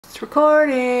It's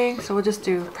recording, so we'll just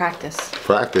do practice.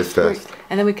 Practice test.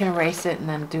 And then we can erase it and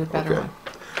then do it better. Okay.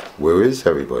 Where is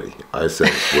everybody? I said,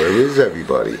 where is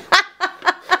everybody?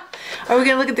 Are we going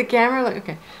to look at the camera?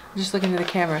 Okay, I'm just looking at the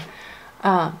camera.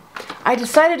 I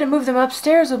decided to move them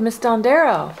upstairs with Miss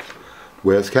Dondero.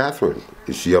 Where's Catherine?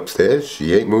 Is she upstairs?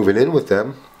 She ain't moving in with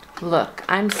them. Look,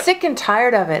 I'm sick and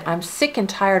tired of it. I'm sick and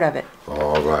tired of it.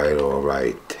 All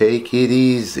right. Take it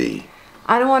easy.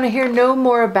 I don't want to hear no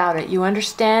more about it. You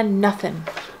understand? Nothing.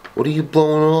 What are you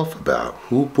blowing off about?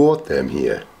 Who brought them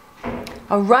here?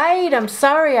 All right, I'm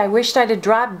sorry. I wished I'd have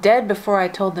dropped dead before I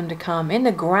told them to come. In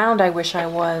the ground I wish I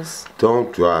was.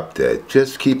 Don't drop dead.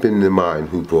 Just keep in mind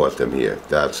who brought them here.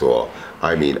 That's all.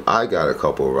 I mean, I got a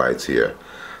couple of rights here.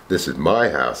 This is my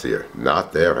house here,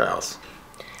 not their house.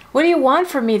 What do you want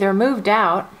from me? They're moved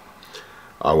out.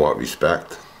 I want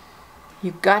respect.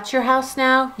 You got your house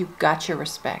now. You got your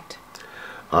respect.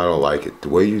 I don't like it. The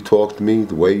way you talk to me,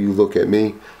 the way you look at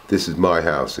me, this is my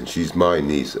house and she's my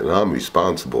niece and I'm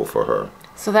responsible for her.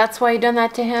 So that's why you done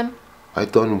that to him? I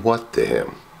done what to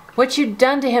him? What you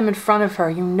done to him in front of her.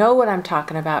 You know what I'm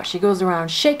talking about. She goes around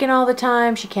shaking all the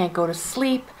time. She can't go to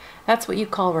sleep. That's what you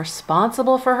call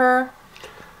responsible for her?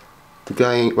 The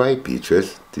guy ain't right,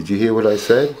 Beatrice. Did you hear what I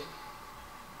said?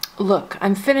 Look,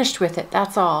 I'm finished with it.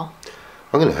 That's all.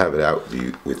 I'm going to have it out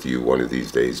with you one of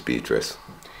these days, Beatrice.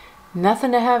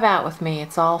 Nothing to have out with me.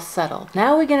 It's all settled.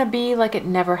 Now we're going to be like it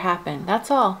never happened.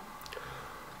 That's all.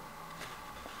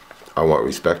 I want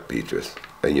respect, Beatrice.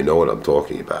 And you know what I'm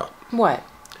talking about. What?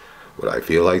 What I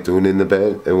feel like doing in the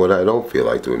bed and what I don't feel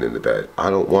like doing in the bed. I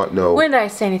don't want no... When did I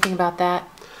say anything about that?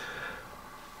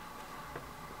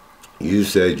 You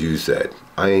said.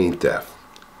 I ain't deaf.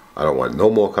 I don't want no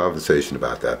more conversation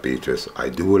about that, Beatrice. I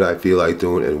do what I feel like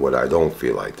doing and what I don't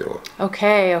feel like doing.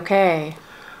 Okay.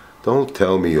 Don't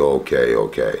tell me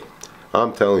okay.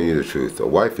 I'm telling you the truth. A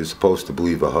wife is supposed to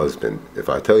believe her husband. If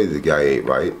I tell you the guy ain't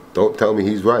right, don't tell me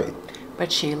he's right.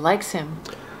 But she likes him.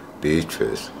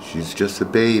 Beatrice, she's just a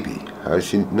baby. How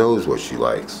she knows what she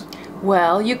likes?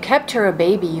 Well, you kept her a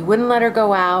baby. You wouldn't let her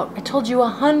go out. I told you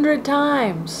 100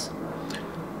 times.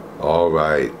 All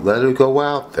right, let her go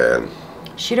out then.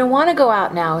 She don't want to go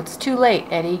out now. It's too late,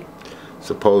 Eddie.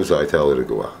 Suppose I tell her to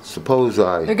go out. Suppose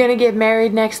I... They're going to get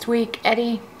married next week,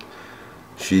 Eddie.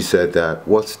 She said that.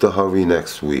 What's the hurry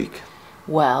next week?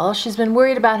 Well, she's been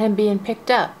worried about him being picked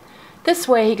up. This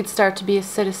way he could start to be a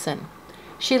citizen.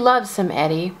 She loves him,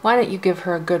 Eddie. Why don't you give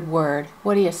her a good word?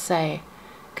 What do you say?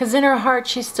 'Cause in her heart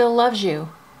she still loves you.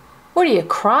 What are you,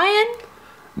 crying?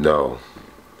 No.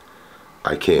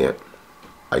 I can't.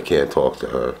 I can't talk to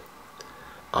her.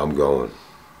 I'm going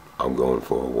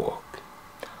for a walk.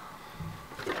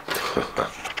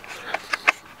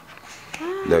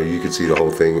 Now you can see the whole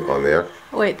thing on there.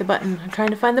 Wait, the button. I'm trying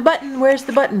to find the button. Where's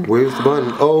the button? Where's the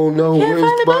button? Oh no, Can't where's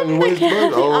find the button? Where's the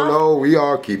button? Oh no, we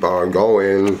are keep on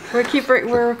going.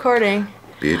 We're recording.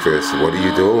 Beatrice, what are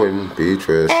you doing?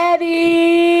 Beatrice. Eddie!